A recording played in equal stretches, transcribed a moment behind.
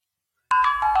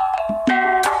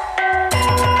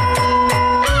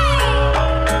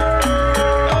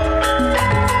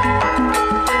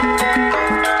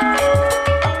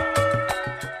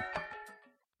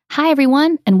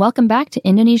everyone, and welcome back to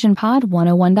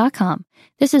IndonesianPod101.com.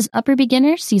 This is Upper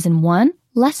Beginner Season 1,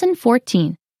 Lesson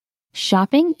 14,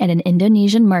 Shopping at an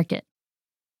Indonesian Market.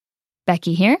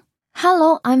 Becky here.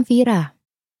 Hello, I'm Vera.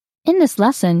 In this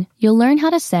lesson, you'll learn how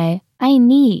to say I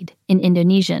need in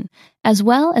Indonesian, as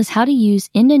well as how to use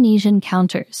Indonesian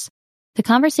counters. The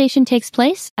conversation takes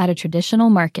place at a traditional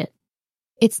market.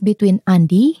 It's between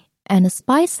Andi and a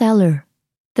spice seller.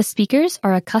 The speakers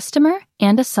are a customer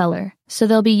and a seller, so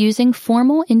they'll be using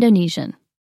formal Indonesian.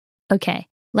 Okay,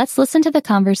 let's listen to the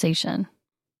conversation.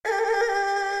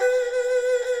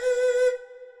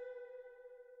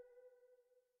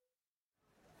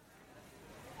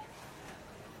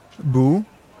 Bu,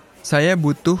 saya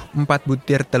butuh 4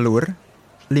 butir telur,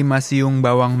 5 siung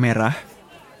bawang merah,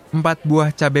 4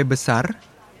 buah cabai besar,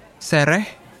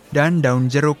 sereh, dan daun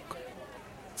jeruk.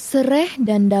 Sereh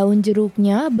dan daun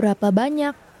jeruknya berapa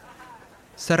banyak?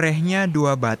 Serehnya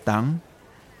 2 batang,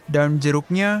 daun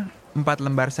jeruknya 4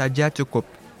 lembar saja cukup.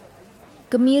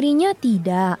 Kemirinya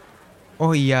tidak.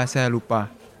 Oh iya, saya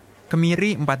lupa.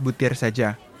 Kemiri 4 butir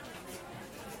saja.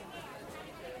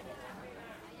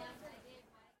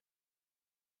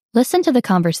 Listen to the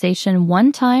conversation one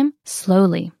time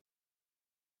slowly.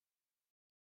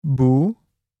 Bu,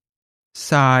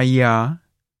 saya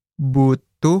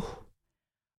butuh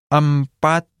 4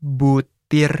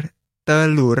 butir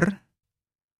telur,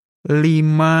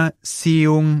 5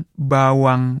 siung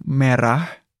bawang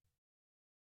merah,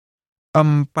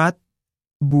 4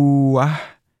 buah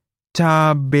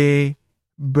cabai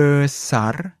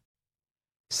besar,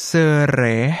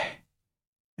 sereh,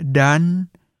 dan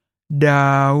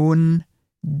daun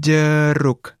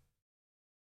jeruk.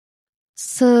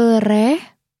 Sereh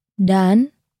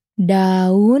dan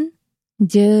daun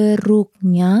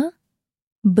jeruknya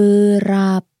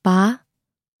berapa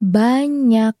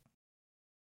banyak?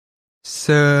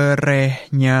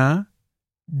 Serehnya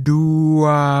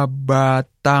 2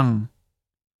 batang.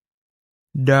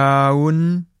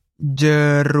 Daun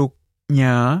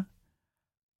jeruknya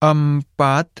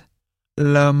 4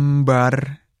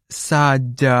 lembar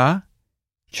saja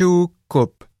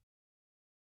cukup.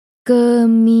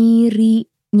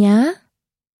 Kemirinya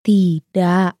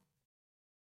tidak.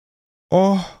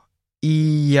 Oh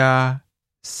iya,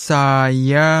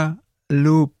 saya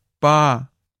lupa.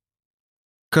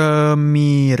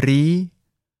 Kemiri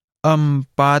 4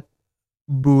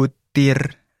 butir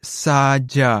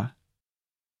saja.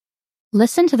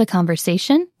 Listen to the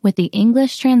conversation with the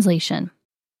English translation.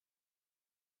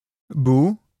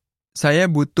 Bu, saya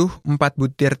butuh 4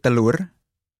 butir telur,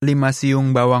 5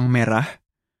 siung bawang merah,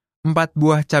 4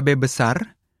 buah cabai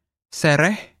besar,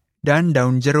 sereh, dan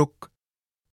daun jeruk.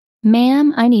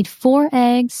 Ma'am, I need 4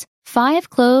 eggs, 5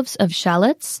 cloves of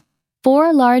shallots,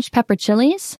 4 large pepper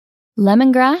chilies,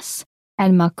 lemongrass,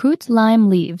 and makut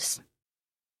lime leaves.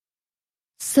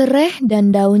 Sereh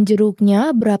dan daun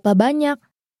jeruknya berapa banyak?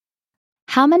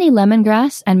 How many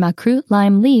lemongrass and makut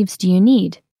lime leaves do you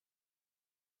need?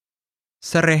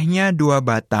 Serehnya 2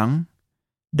 batang,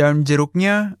 daun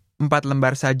jeruknya 4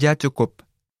 lembar saja cukup.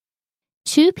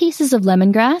 2 pieces of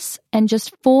lemongrass and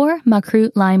just 4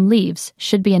 makut lime leaves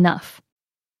should be enough.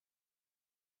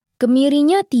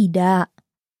 Kemirinya tidak.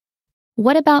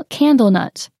 What about candle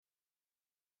nut?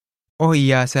 Oh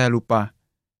iya, saya lupa.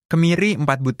 Kemiri 4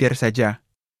 butir saja.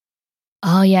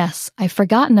 Oh yes, I've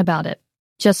forgotten about it.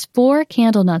 Just 4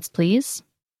 candle nuts, please.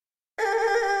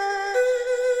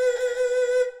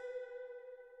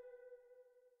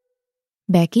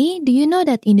 Becky, do you know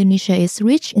that Indonesia is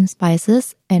rich in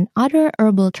spices and other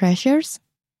herbal treasures?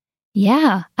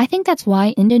 Yeah, I think that's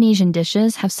why Indonesian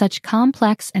dishes have such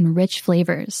complex and rich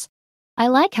flavors. I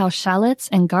like how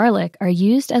shallots and garlic are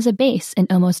used as a base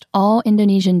in almost all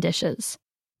Indonesian dishes.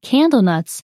 Candle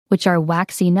nuts, which are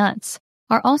waxy nuts,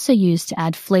 are also used to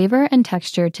add flavor and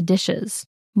texture to dishes,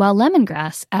 while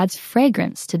lemongrass adds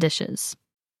fragrance to dishes.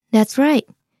 That's right.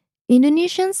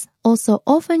 Indonesians also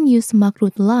often use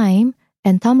makut lime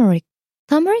and turmeric.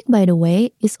 Turmeric, by the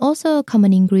way, is also a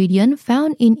common ingredient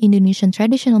found in Indonesian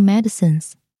traditional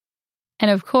medicines. And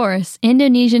of course,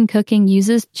 Indonesian cooking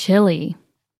uses chili.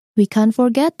 We can't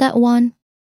forget that one.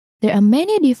 There are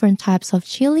many different types of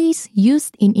chilies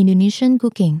used in Indonesian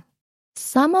cooking.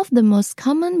 Some of the most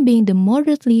common being the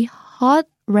moderately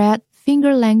hot red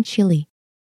finger-length chili,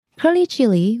 curly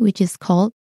chili, which is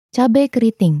called cabai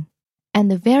keriting,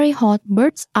 and the very hot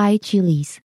bird's eye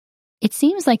chilies. It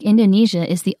seems like Indonesia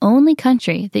is the only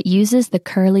country that uses the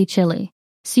curly chili,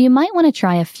 so you might want to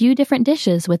try a few different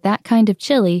dishes with that kind of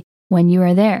chili when you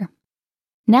are there.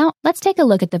 Now, let's take a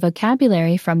look at the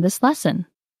vocabulary from this lesson.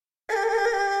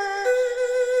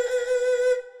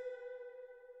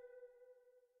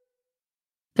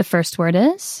 The first word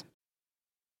is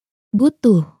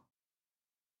butuh,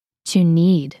 to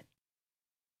need.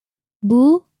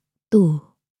 butuh,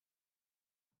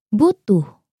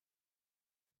 butuh.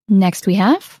 Next we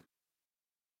have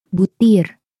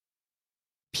Butir,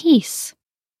 piece.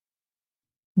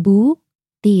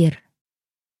 butir,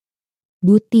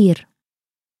 butir.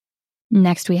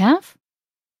 Next we have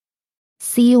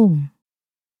Siung,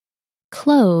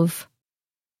 clove.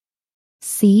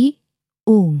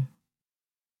 siung,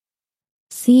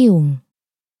 siung.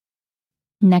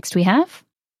 Next we have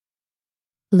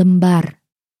Lembar,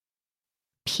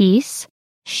 piece,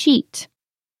 sheet.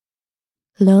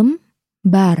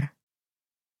 lembar,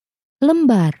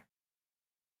 lembar.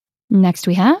 Next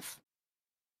we have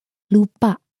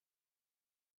Lupa,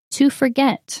 to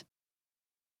forget.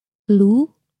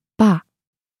 lupa,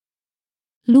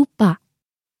 lupa.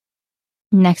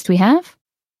 Next we have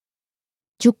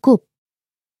Cukup,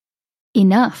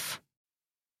 enough.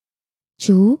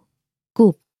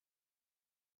 cukup,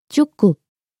 cukup.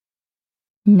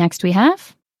 Next we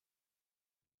have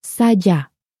Saja,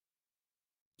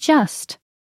 just,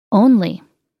 only.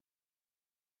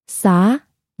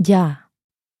 saja,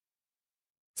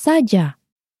 saja.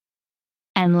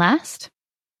 And last,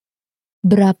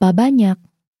 Berapa banyak?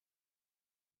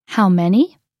 how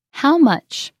many, how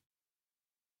much.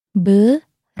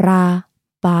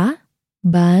 Berapa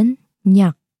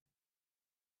banyak?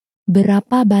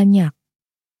 Berapa banyak?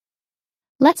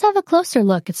 Let's have a closer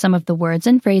look at some of the words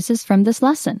and phrases from this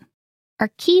lesson.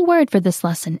 Our key word for this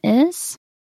lesson is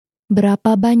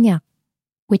Berapa banyak?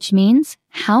 which means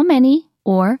how many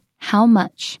or how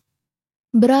much.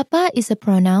 Berapa is a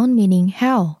pronoun meaning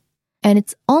how, and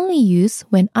it's only used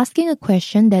when asking a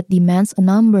question that demands a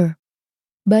number.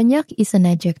 Banyak is an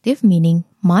adjective meaning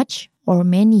much or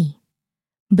many.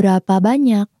 Berapa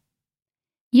banyak?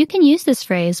 You can use this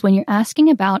phrase when you're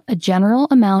asking about a general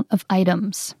amount of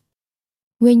items.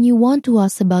 When you want to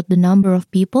ask about the number of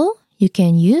people, you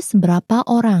can use berapa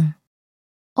orang.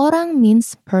 Orang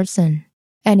means person,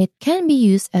 and it can be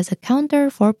used as a counter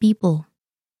for people.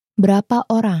 Berapa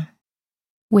orang?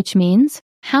 Which means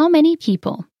how many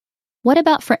people. What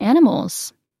about for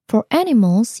animals? For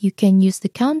animals, you can use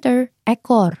the counter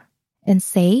ekor and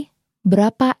say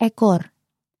berapa ekor?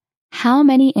 How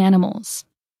many animals?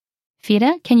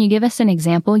 Fira, can you give us an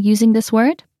example using this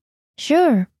word?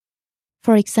 Sure.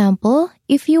 For example,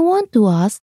 if you want to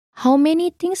ask, how many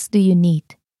things do you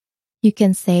need? You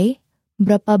can say,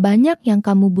 berapa banyak yang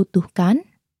kamu butuhkan?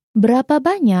 Berapa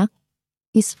banyak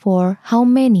is for how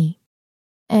many.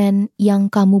 And yang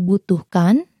kamu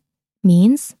butuhkan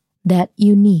means that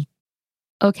you need.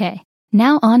 Okay,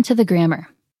 now on to the grammar.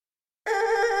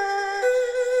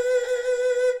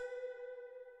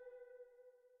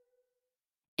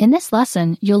 In this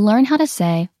lesson, you'll learn how to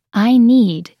say I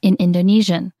need in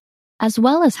Indonesian, as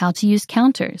well as how to use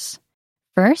counters.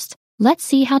 First, let's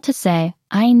see how to say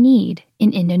I need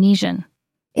in Indonesian,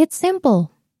 It's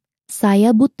simple.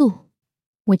 Saya butuh.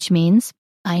 which means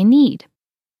I need.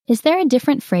 Is there a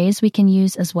different phrase we can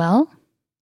use as well?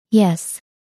 Yes,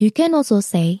 you can also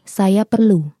say saya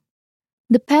perlu.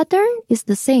 The pattern is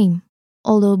the same,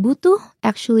 although butuh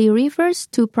actually refers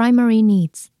to primary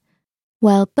needs,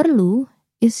 while perlu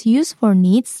is used for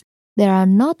needs that are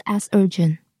not as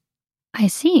urgent. I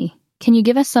see. Can you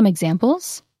give us some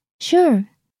examples? Sure,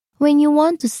 when you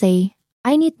want to say,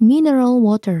 I need mineral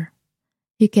water,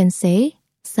 you can say,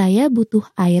 saya butuh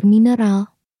air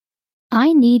mineral.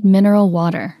 I need mineral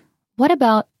water. What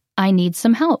about I need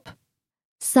some help?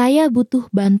 Saya butuh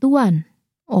bantuan,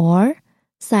 or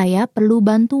saya perlu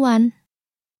bantuan.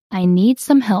 I need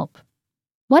some help.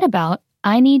 What about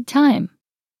I need time?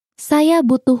 Saya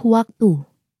butuh waktu,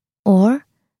 or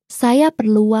saya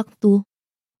perlu waktu.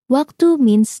 Waktu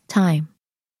means time.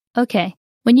 Okay,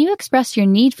 when you express your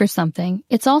need for something,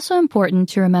 it's also important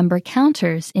to remember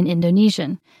counters in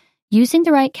Indonesian. Using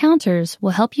the right counters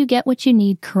will help you get what you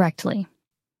need correctly.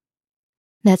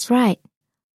 That's right.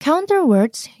 Counter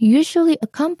words usually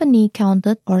accompany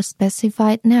counted or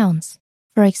specified nouns.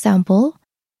 For example,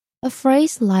 a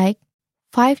phrase like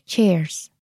 5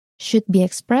 chairs should be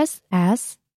expressed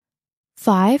as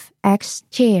 5x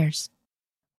chairs,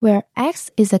 where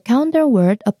x is a counter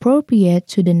word appropriate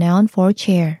to the noun for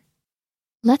chair.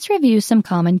 Let's review some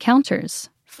common counters.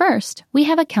 First, we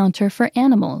have a counter for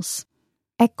animals.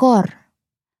 Ekor,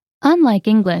 Unlike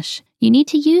English, you need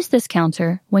to use this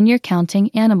counter when you're counting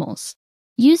animals.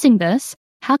 Using this,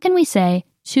 how can we say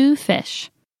 2 fish?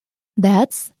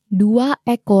 that's 2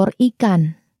 ekor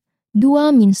ikan.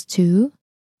 2 means 2.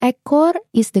 Ekor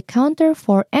is the counter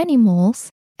for animals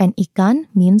and ikan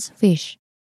means fish.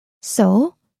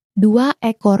 So, 2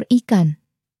 ekor ikan.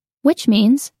 which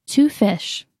means 2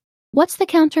 fish. What's the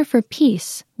counter for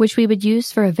piece, which we would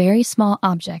use for a very small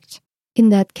object? In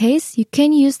that case, you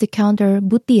can use the counter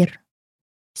butir.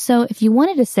 So if you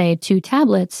wanted to say 2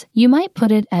 tablets, you might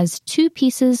put it as 2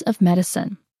 pieces of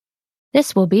medicine.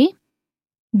 This will be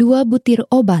 2 butir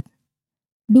obat.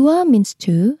 2 means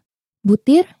 2.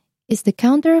 Butir is the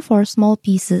counter for small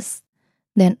pieces.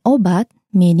 Then obat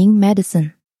meaning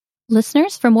medicine.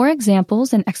 Listeners, for more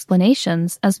examples and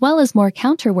explanations, as well as more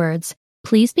counter words,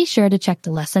 please be sure to check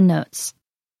the lesson notes.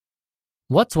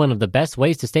 What's one of the best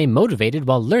ways to stay motivated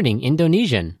while learning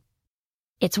Indonesian?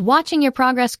 It's watching your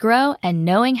progress grow and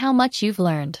knowing how much you've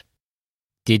learned.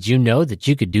 Did you know that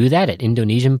you could do that at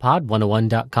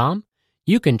IndonesianPod101.com?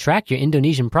 You can track your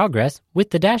Indonesian progress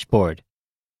with the dashboard.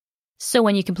 So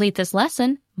when you complete this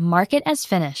lesson, mark it as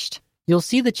finished. You'll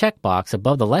see the checkbox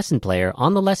above the lesson player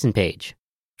on the lesson page.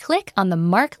 Click on the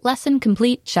Mark Lesson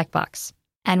Complete checkbox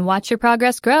and watch your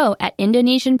progress grow at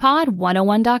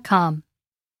IndonesianPod101.com.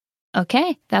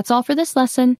 Okay, that's all for this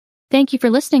lesson. Thank you for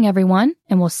listening, everyone,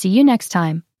 and we'll see you next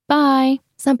time. Bye!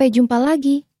 Sampai jumpa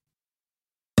lagi.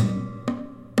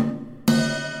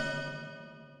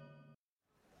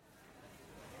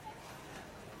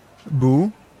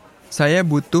 Bu, saya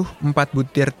butuh 4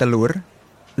 butir telur,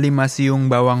 5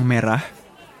 siung bawang merah,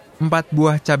 4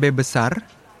 buah cabai besar,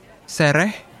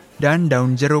 sereh, dan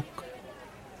daun jeruk.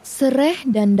 Sereh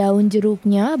dan daun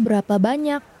jeruknya berapa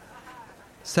banyak?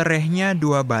 Serehnya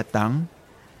 2 batang,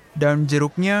 daun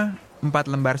jeruknya 4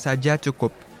 lembar saja cukup.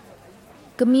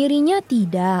 Kemirinya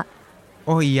tidak.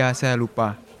 Oh iya, saya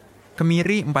lupa.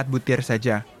 Kemiri 4 butir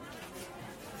saja.